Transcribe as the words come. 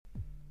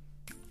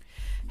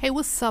Hey,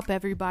 what's up,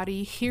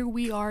 everybody? Here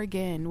we are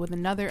again with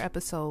another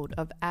episode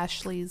of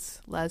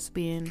Ashley's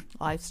Lesbian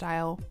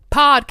Lifestyle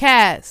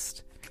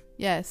Podcast.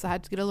 Yes, I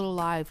had to get a little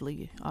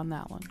lively on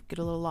that one. Get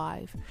a little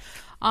live.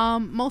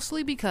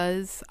 Mostly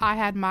because I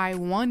had my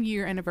 1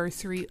 year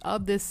anniversary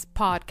of this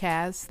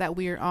podcast that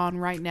we are on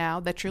right now,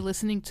 that you're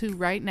listening to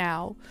right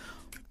now.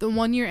 The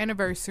 1 year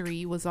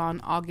anniversary was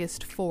on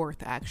August 4th,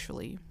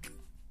 actually.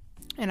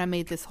 And I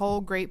made this whole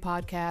great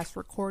podcast,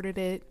 recorded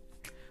it,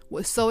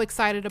 was so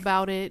excited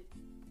about it,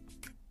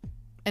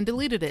 and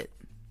deleted it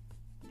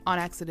on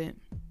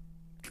accident.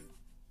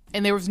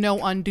 And there was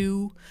no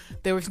undo.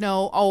 There was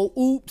no, oh,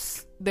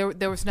 oops.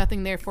 There was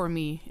nothing there for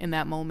me in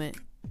that moment.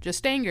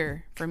 Just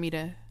anger for me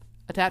to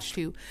attach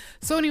to.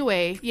 So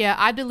anyway, yeah,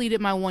 I deleted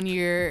my 1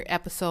 year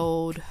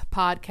episode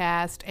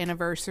podcast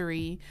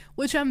anniversary,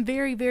 which I'm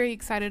very, very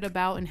excited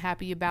about and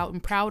happy about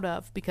and proud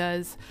of,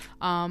 because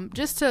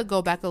just to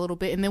go back a little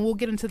bit, and then we'll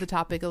get into the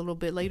topic a little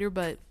bit later,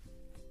 but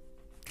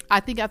I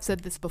think I've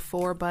said this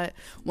before, but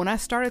when I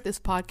started this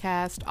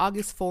podcast,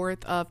 August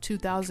 4th of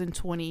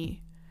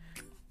 2020,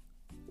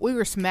 we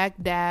were smack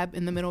dab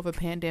in the middle of a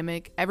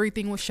pandemic.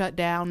 Everything was shut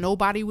down.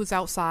 Nobody was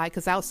outside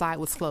because outside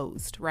was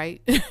closed,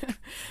 right?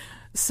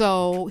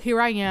 So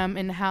here I am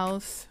in the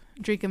house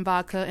drinking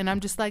vodka, and I'm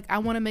just like, I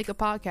want to make a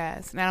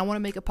podcast, and I want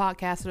to make a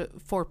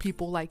podcast for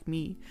people like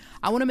me.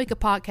 I want to make a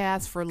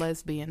podcast for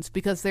lesbians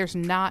because there's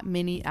not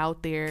many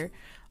out there.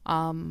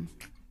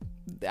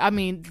 I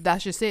mean,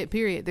 that's just it,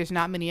 period. There's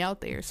not many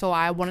out there. So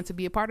I wanted to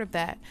be a part of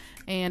that.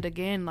 And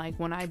again, like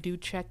when I do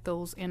check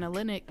those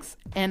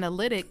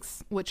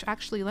analytics, which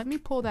actually, let me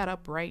pull that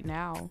up right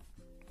now,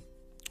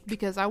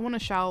 because I want to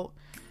shout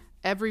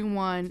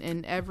everyone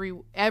and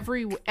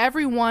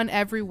everyone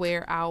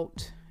everywhere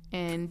out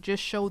and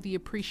just show the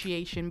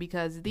appreciation,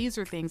 because these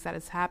are things that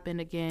has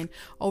happened again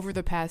over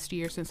the past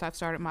year since I've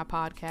started my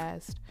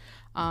podcast.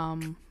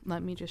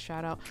 Let me just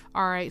shout out.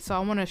 All right, so I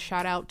want to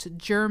shout out to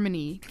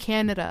Germany,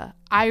 Canada,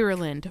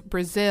 Ireland,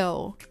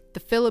 Brazil, the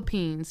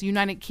Philippines,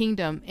 United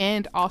Kingdom,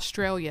 and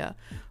Australia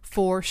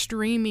for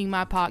streaming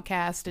my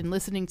podcast and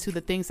listening to the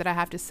things that I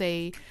have to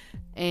say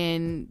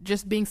and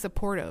just being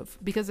supportive.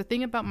 Because the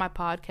thing about my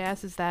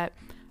podcast is that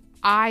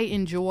I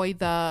enjoy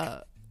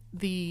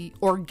the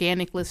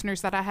organic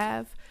listeners that I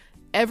have.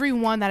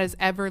 Everyone that has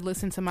ever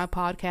listened to my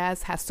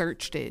podcast has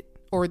searched it,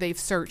 or they've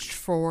searched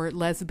for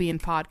lesbian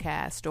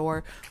podcast,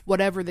 or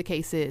whatever the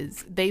case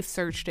is. They've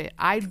searched it.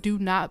 I do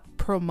not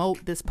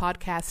promote this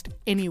podcast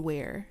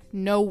anywhere,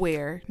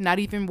 nowhere, not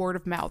even word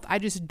of mouth. I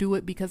just do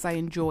it because I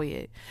enjoy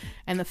it.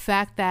 And the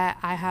fact that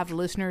I have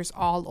listeners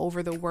all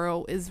over the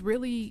world is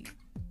really,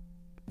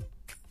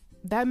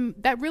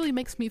 that really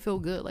makes me feel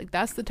good. Like,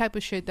 that's the type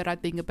of shit that I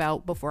think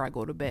about before I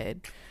go to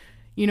bed.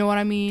 You know what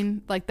I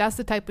mean? Like, that's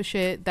the type of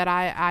shit that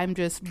I'm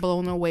just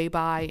blown away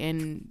by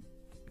and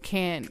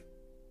can't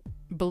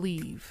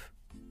believe,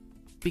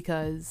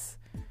 because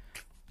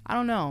I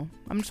don't know,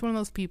 I'm just one of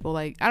those people,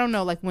 like, I don't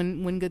know, like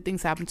when good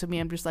things happen to me,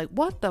 I'm just like,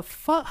 what the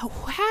fuck,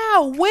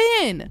 how,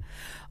 when?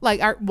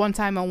 Like, one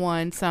time I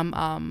won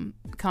some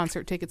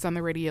concert tickets on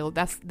the radio.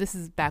 This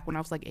is back when I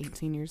was like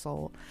 18 years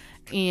old,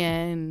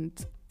 and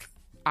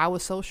I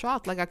was so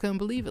shocked, like I couldn't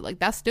believe it. Like,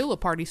 that's still a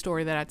party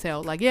story that I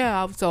tell, like,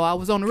 yeah, so I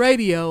was on the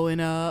radio, and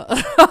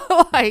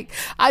like,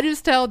 I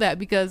just tell that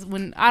because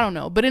when, I don't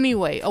know, but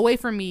anyway, away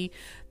from me.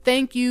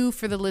 Thank you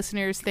for the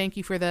listeners. Thank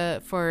you for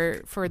the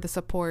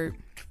support.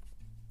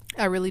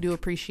 I really do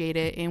appreciate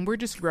it. And we're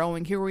just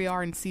growing. Here we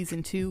are in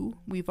season 2.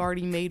 We've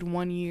already made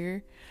 1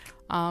 year.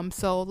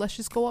 So let's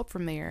just go up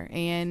from there.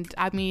 And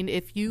I mean,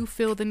 if you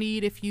feel the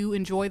need, if you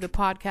enjoy the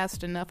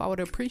podcast enough, I would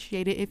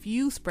appreciate it if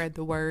you spread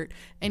the word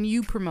and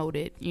you promote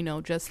it,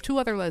 just to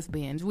other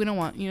lesbians. We don't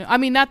want, I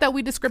mean, not that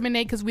we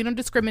discriminate, because we don't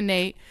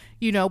discriminate,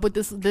 but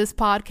this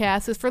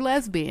podcast is for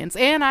lesbians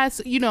and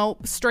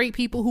straight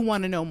people who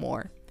want to know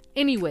more.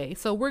 Anyway,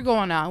 so we're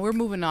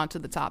moving on to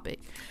the topic.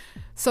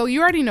 So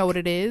you already know what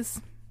it is.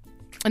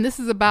 And this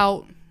is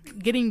about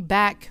getting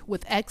back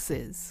with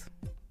exes.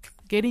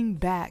 Getting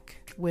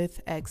back with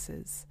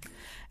exes.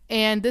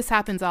 And this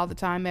happens all the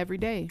time, every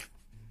day.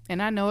 And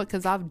I know it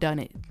because I've done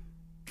it.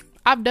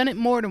 I've done it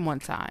more than one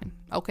time.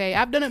 Okay,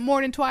 I've done it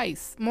more than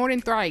twice, more than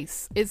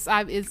thrice. It's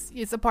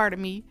a part of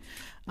me.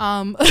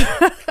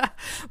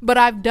 But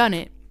I've done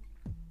it.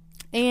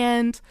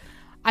 And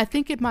I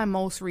think in my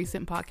most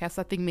recent podcast,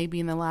 I think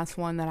maybe in the last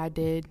one that I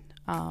did,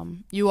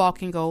 you all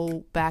can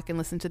go back and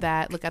listen to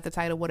that, look at the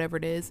title, whatever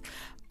it is.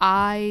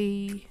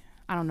 I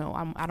don't know.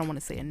 I don't want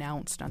to say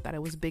announced, not that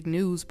it was big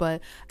news,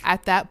 but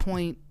at that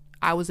point,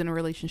 I was in a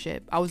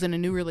relationship. I was in a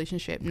new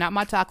relationship, not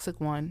my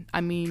toxic one. I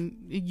mean,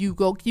 you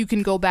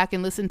can go back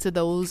and listen to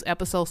those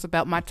episodes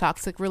about my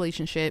toxic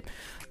relationship,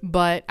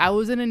 but I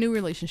was in a new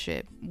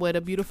relationship with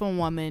a beautiful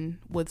woman,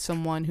 with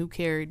someone who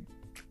cared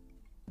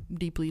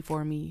deeply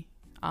for me.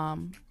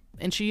 And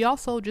she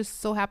also just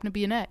so happened to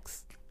be an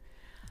ex.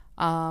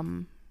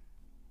 And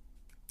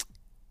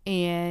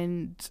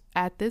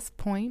at this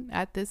point,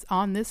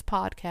 on this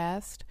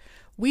podcast,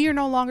 we are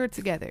no longer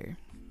together.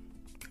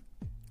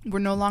 We're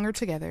no longer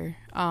together.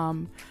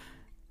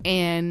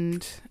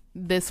 And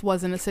This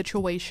wasn't a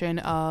situation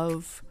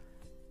of,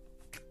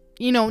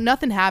 you know,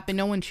 nothing happened.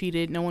 No one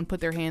cheated. No one put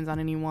their hands on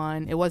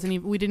anyone. It wasn't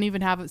even, we didn't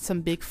even have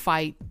some big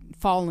fight,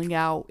 falling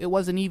out. It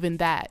wasn't even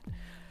that.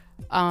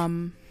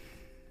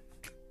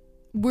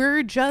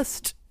 We're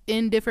just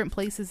in different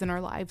places in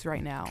our lives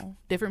right now,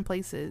 different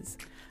places.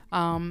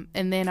 And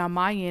then on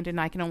my end, and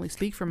I can only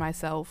speak for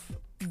myself,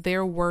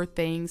 there were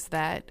things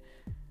that,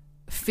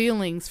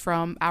 feelings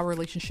from our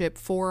relationship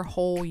 4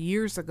 whole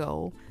years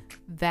ago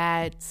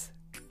that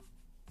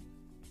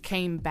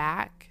came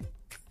back,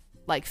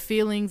 like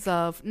feelings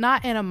of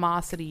not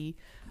animosity.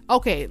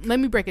 Okay, let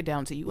me break it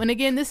down to you. And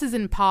again, this is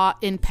in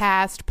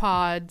past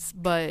pods,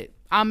 but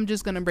I'm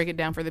just going to break it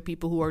down for the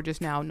people who are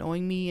just now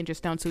knowing me and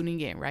just now tuning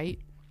in, right?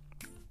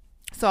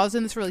 So I was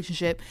in this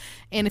relationship,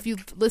 and if you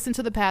listen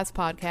to the past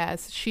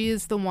podcast, she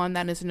is the one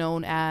that is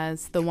known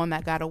as the one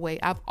that got away.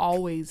 I've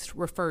always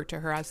referred to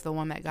her as the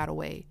one that got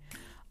away.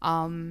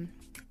 And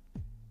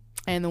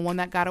the one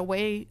that got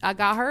away, I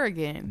got her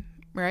again,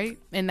 right?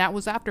 And that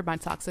was after my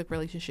toxic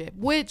relationship,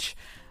 which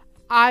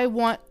we're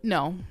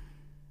going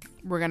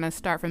to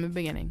start from the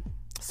beginning.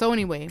 So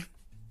anyway,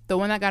 the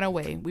one that got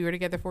away, we were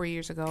together 4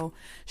 years ago.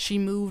 She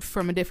moved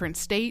from a different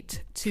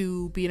state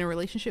to be in a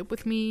relationship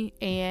with me,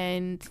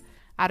 and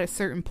at a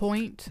certain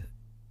point,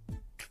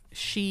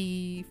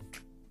 she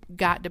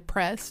got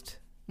depressed,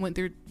 went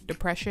through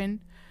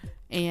depression,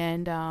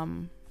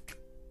 and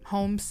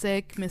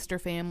homesick, missed her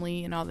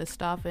family, and all this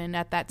stuff. And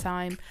at that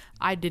time,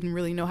 I didn't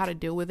really know how to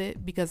deal with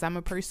it because I'm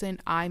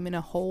in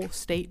a whole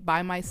state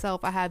by myself.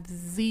 I have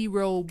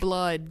 0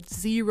 blood,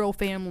 0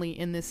 family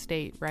in this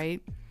state,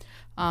 right?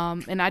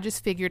 And I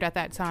just figured at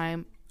that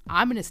time,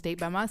 I'm in a state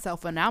by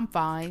myself and I'm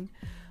fine.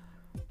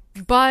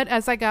 But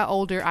as I got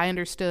older, I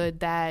understood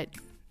that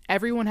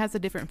everyone has a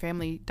different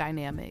family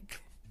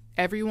dynamic.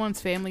 Everyone's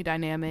family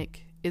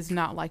dynamic is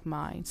not like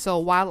mine. So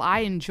while I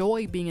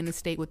enjoy being in a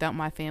state without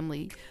my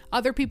family,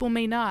 other people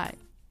may not,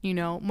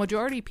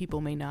 majority of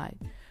people may not.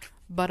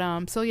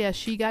 But, so yeah,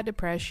 she got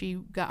depressed. She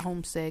got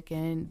homesick,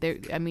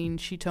 and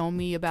she told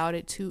me about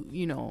it too,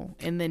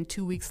 and then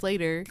 2 weeks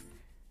later,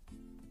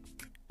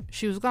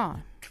 she was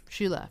gone.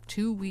 She left.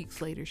 2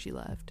 weeks later, she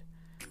left.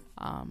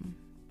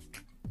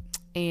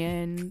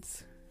 And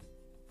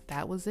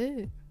that was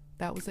it.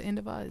 That was the end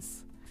of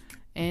us.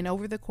 And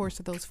over the course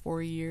of those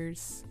 4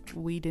 years,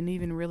 we didn't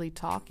even really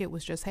talk. It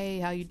was just, hey,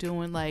 how you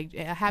doing? Like,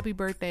 happy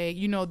birthday,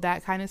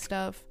 that kind of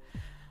stuff.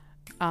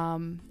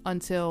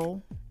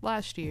 Until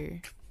last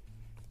year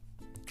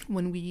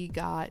when we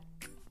got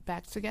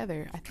back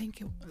together. I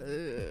think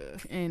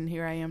and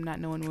here I am not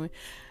knowing when.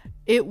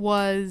 It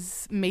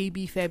was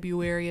maybe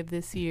February of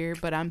this year,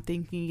 but I'm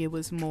thinking it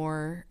was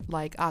more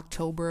like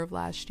October of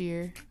last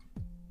year.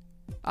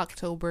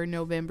 October,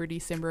 November,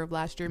 December of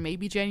last year,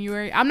 maybe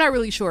January. I'm not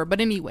really sure, but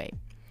anyway,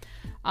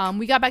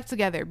 we got back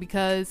together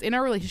because in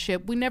our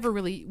relationship, we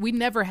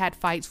never had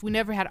fights. We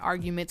never had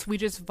arguments. We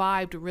just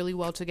vibed really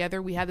well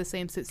together. We had the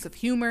same sense of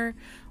humor.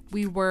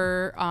 We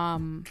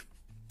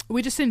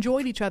just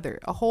enjoyed each other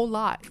a whole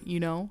lot,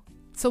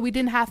 so we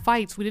didn't have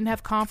fights. We didn't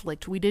have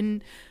conflict.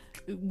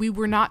 We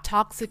were not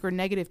toxic or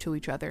negative to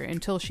each other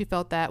until she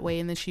felt that way.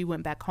 And then she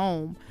went back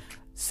home.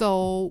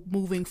 So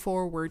moving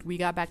forward, we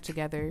got back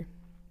together.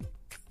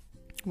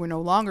 We're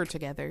no longer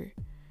together.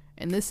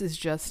 And this is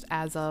just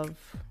as of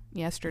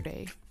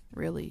yesterday,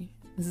 really.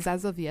 This is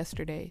as of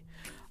yesterday.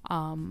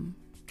 And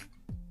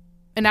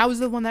I was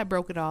the one that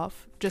broke it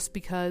off just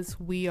because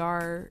we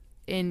are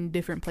in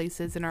different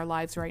places in our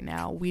lives right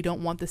now. We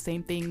don't want the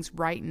same things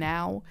right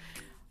now,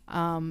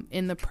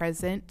 in the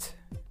present,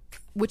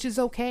 which is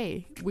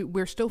okay.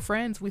 We're still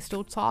friends. We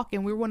still talk,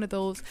 and we're one of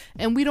those,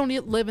 and we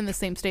don't live in the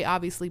same state,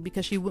 obviously,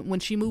 because when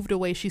she moved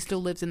away, she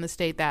still lives in the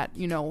state that,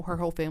 her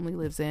whole family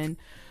lives in.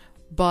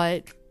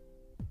 But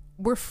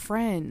we're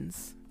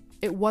friends.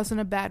 It wasn't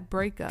a bad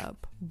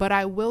breakup. But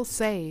I will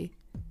say,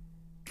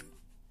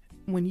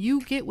 when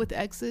you get with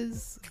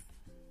exes,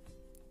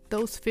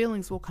 those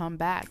feelings will come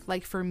back.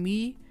 Like for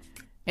me,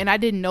 and I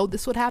didn't know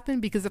this would happen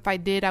because if I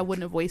did, I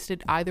wouldn't have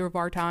wasted either of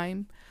our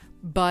time.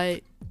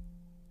 But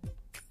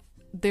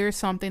there's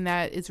something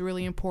that is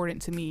really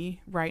important to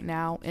me right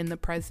now in the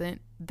present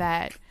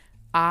that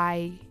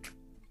I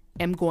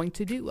am going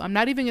to do. I'm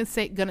not even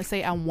gonna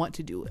say I want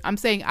to do it. I'm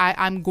saying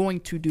I'm going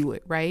to do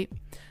it, right?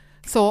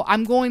 So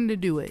I'm going to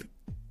do it.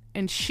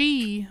 And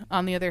she,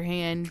 on the other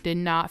hand, did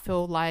not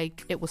feel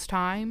like it was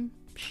time.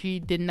 She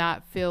did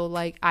not feel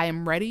like I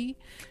am ready.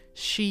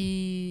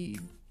 She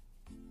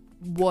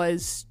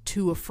was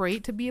too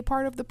afraid to be a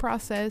part of the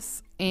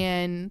process,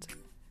 and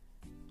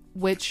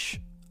which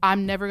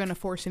I'm never going to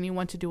force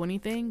anyone to do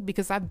anything,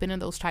 because I've been in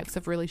those types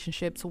of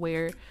relationships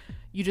where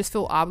you just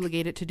feel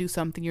obligated to do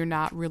something you're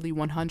not really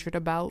 100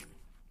 about,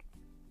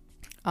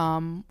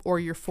 or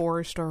you're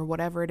forced or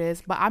whatever it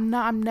is. But I'm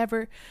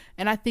never,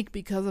 and I think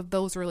because of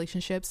those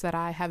relationships that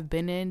I have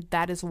been in,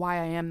 that is why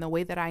I am the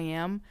way that I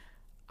am.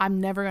 I'm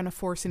never going to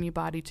force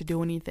anybody to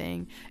do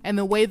anything. And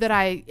the way that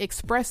I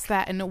express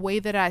that and the way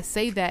that I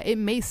say that, it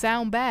may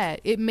sound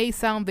bad. It may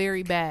sound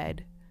very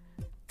bad,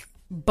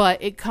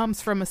 but it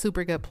comes from a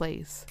super good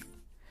place.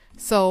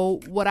 So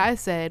what I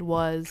said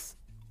was,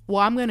 well,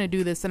 I'm going to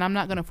do this and I'm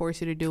not going to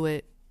force you to do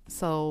it.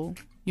 So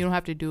you don't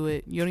have to do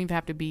it. You don't even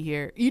have to be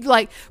here. You'd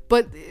like,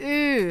 but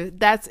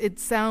it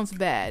sounds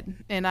bad.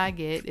 And I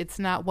get it's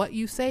not what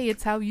you say,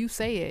 it's how you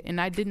say it.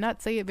 And I did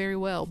not say it very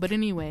well. But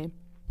anyway,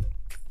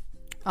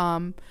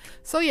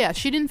 so yeah,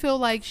 she didn't feel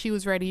like she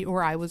was ready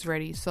or I was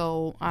ready.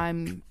 So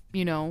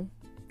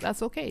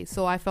that's okay.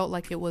 So I felt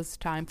like it was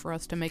time for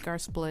us to make our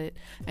split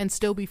and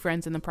still be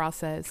friends in the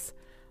process.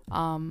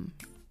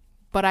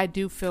 But I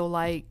do feel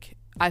like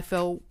I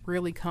felt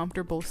really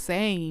comfortable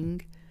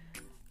saying,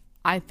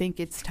 I think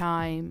it's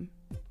time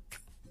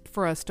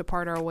for us to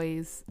part our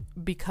ways,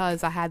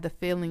 because I had the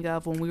feeling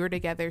of when we were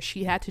together,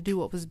 she had to do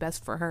what was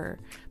best for her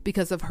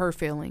because of her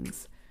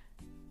feelings.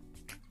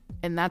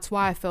 And that's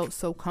why I felt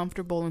so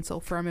comfortable and so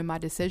firm in my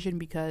decision,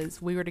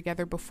 because we were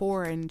together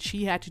before and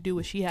she had to do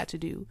what she had to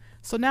do.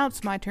 So now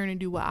it's my turn to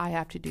do what I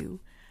have to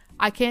do.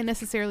 I can't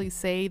necessarily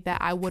say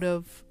that I would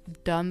have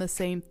done the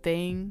same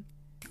thing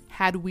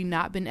had we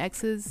not been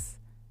exes.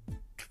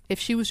 If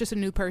she was just a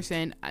new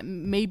person,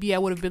 maybe I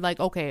would have been like,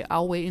 okay,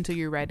 I'll wait until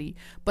you're ready.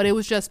 But it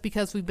was just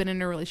because we've been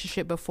in a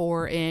relationship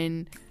before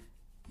and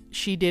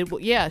she did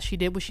what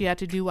she had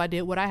to do. I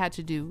did what I had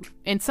to do.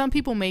 And some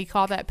people may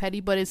call that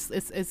petty, but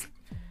it's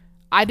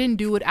I didn't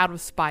do it out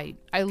of spite.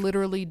 I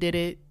literally did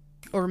it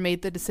or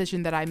made the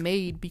decision that I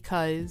made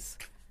because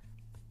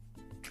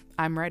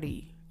I'm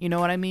ready. You know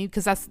what I mean?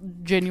 Because that's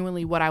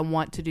genuinely what I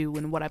want to do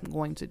and what I'm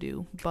going to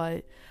do.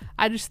 But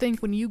I just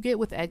think when you get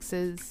with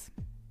exes,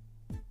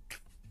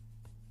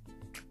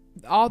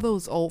 all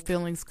those old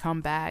feelings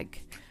come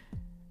back.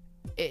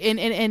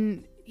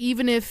 And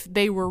even if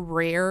they were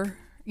rare,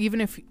 even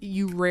if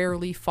you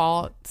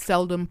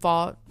seldom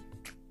fought,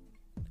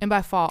 and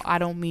by fault, I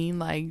don't mean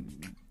like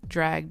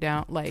dragged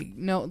down, like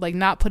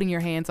not putting your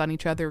hands on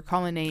each other,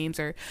 calling names,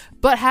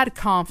 but had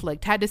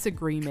conflict, had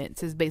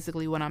disagreements is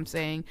basically what I'm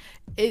saying.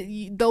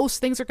 Those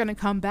things are going to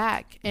come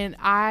back, and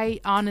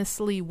I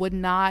honestly would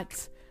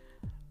not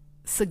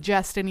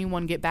suggest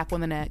anyone get back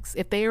with an ex.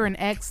 If they are an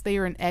ex, they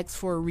are an ex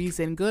for a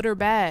reason, good or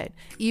bad.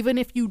 Even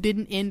if you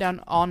didn't end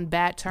on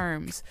bad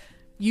terms,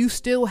 you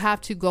still have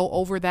to go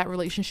over that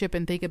relationship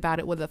and think about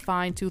it with a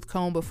fine-tooth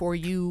comb before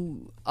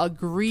you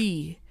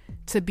agree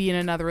to be in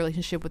another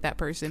relationship with that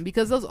person,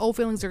 because those old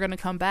feelings are going to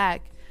come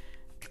back,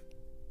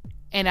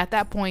 and at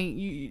that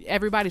point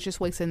everybody's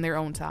just wasting their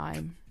own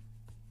time.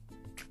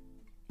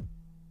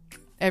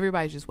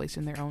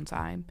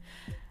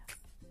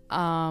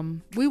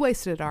 We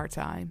wasted our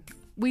time.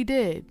 We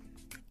did.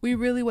 We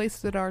really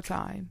wasted our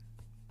time.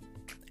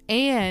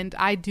 And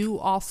I do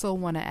also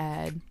want to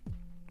add,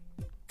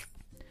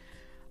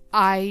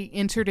 I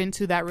entered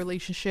into that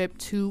relationship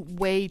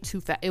way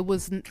too fast. It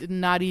was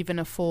not even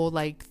a full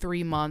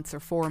 3 months or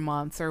 4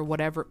 months or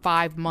whatever,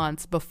 5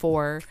 months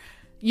before,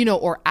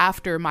 or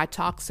after my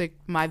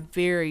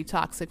very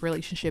toxic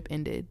relationship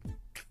ended.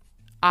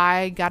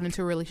 I got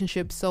into a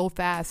relationship so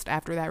fast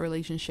after that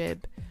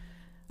relationship.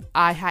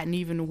 I hadn't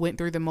even went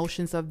through the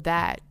motions of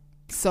that,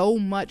 so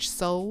much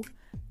so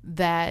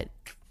that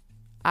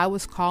I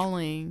was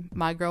calling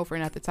my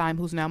girlfriend at the time,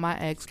 who's now my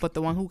ex, but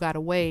the one who got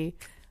away,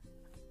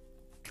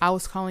 I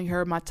was calling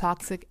her my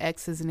toxic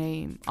ex's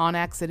name on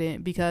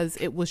accident because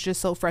it was just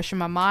so fresh in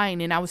my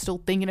mind, and I was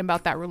still thinking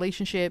about that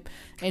relationship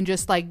and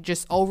just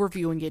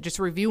overviewing it, just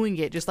reviewing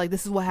it, just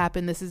this is what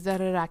happened, this is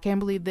I can't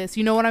believe this,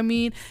 you know what I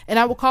mean? And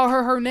I would call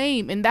her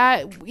name, and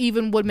that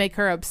even would make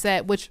her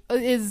upset, which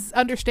is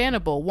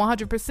understandable,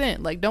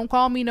 100%. Don't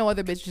call me no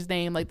other bitch's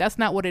name, that's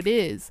not what it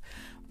is.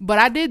 But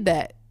I did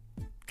that.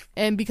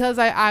 And because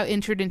I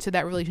entered into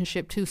that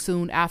relationship too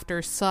soon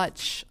after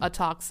such a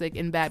toxic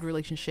and bad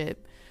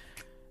relationship,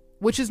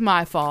 which is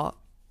my fault.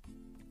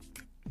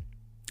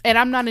 And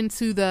I'm not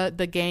into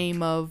the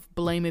game of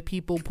blaming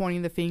people,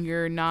 pointing the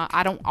finger.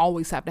 I don't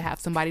always have to have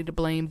somebody to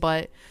blame.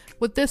 But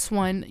with this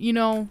one,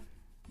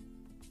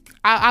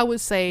 I would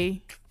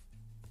say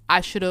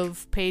I should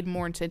have paid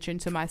more attention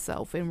to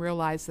myself and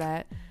realized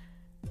that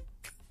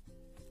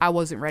I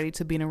wasn't ready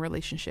to be in a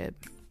relationship.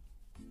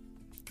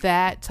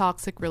 That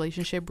toxic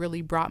relationship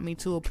really brought me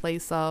to a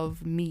place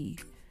of me.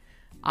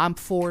 I'm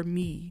for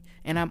me,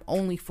 and I'm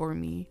only for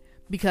me.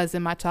 Because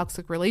in my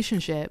toxic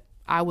relationship,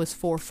 I was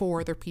for 4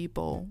 other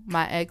people,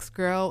 my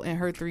ex-girl and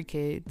her 3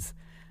 kids.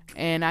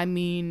 And I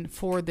mean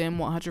for them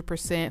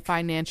 100%,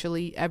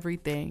 financially,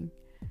 everything.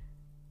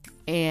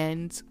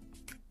 And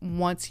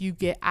once you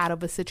get out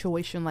of a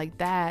situation like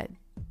that,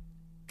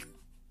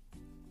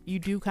 you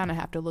do kind of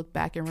have to look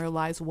back and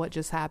realize what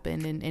just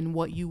happened and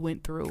what you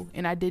went through.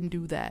 And I didn't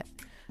do that.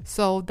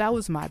 So that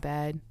was my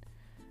bad.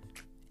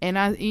 And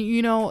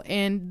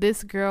and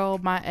this girl,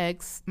 my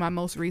ex, my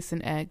most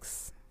recent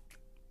ex,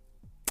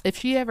 if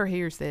she ever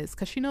hears this,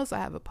 because she knows I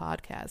have a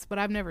podcast, but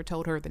I've never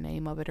told her the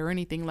name of it or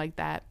anything like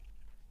that.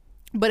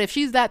 But if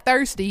she's that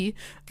thirsty,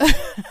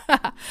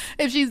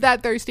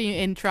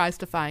 and tries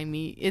to find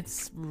me,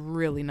 it's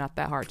really not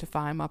that hard to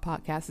find. My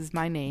podcast is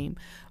my name.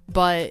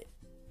 But,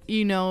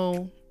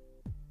 I'm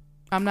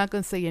not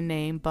going to say your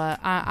name,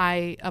 but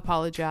I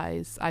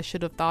apologize. I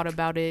should have thought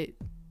about it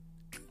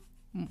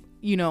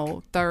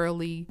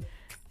thoroughly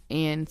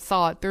and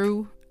saw it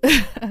through.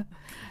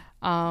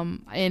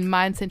 And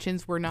my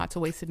intentions were not to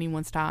waste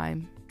anyone's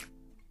time.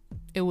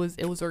 It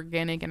was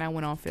organic, and I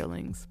went on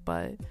feelings,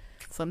 but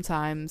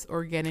sometimes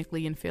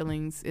organically and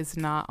feelings is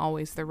not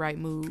always the right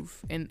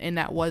move, and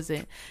that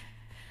wasn't.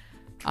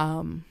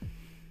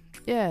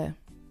 Yeah,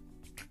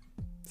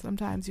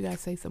 sometimes you gotta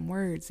say some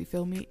words, you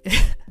feel me?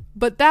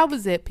 But that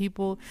was it,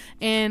 people.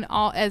 And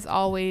as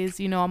always,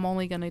 I'm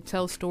only going to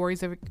tell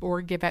stories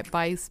or give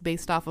advice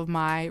based off of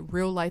my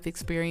real life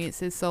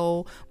experiences.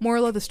 So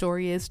moral of the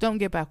story is, don't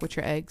get back with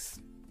your ex.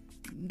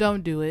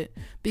 Don't do it,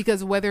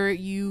 because whether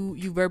you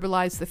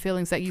verbalize the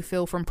feelings that you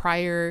feel from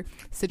prior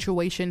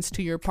situations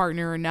to your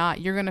partner or not,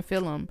 you're going to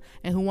feel them.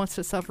 And who wants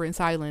to suffer in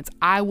silence?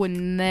 I would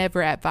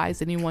never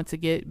advise anyone to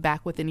get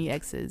back with any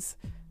exes.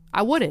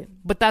 I wouldn't.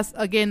 But that's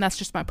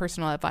just my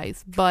personal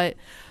advice. But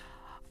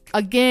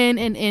again,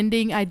 in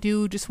ending, I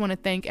do just want to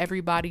thank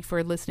everybody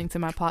for listening to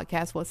my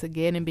podcast once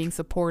again and being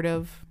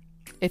supportive.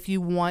 If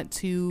you want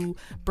to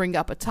bring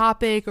up a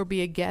topic or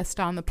be a guest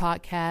on the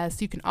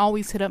podcast, you can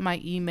always hit up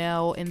my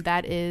email, and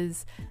that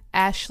is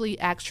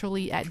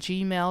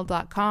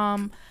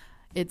ashleyactually@gmail.com.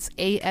 It's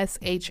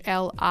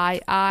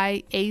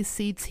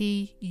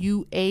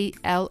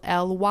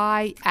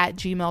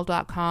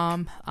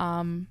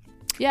ASHLIIACTUALLY@gmail.com.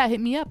 Yeah,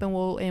 hit me up and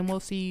we'll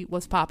see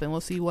what's popping.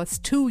 We'll see what's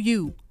to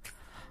you.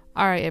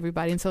 All right,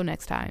 everybody. Until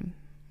next time.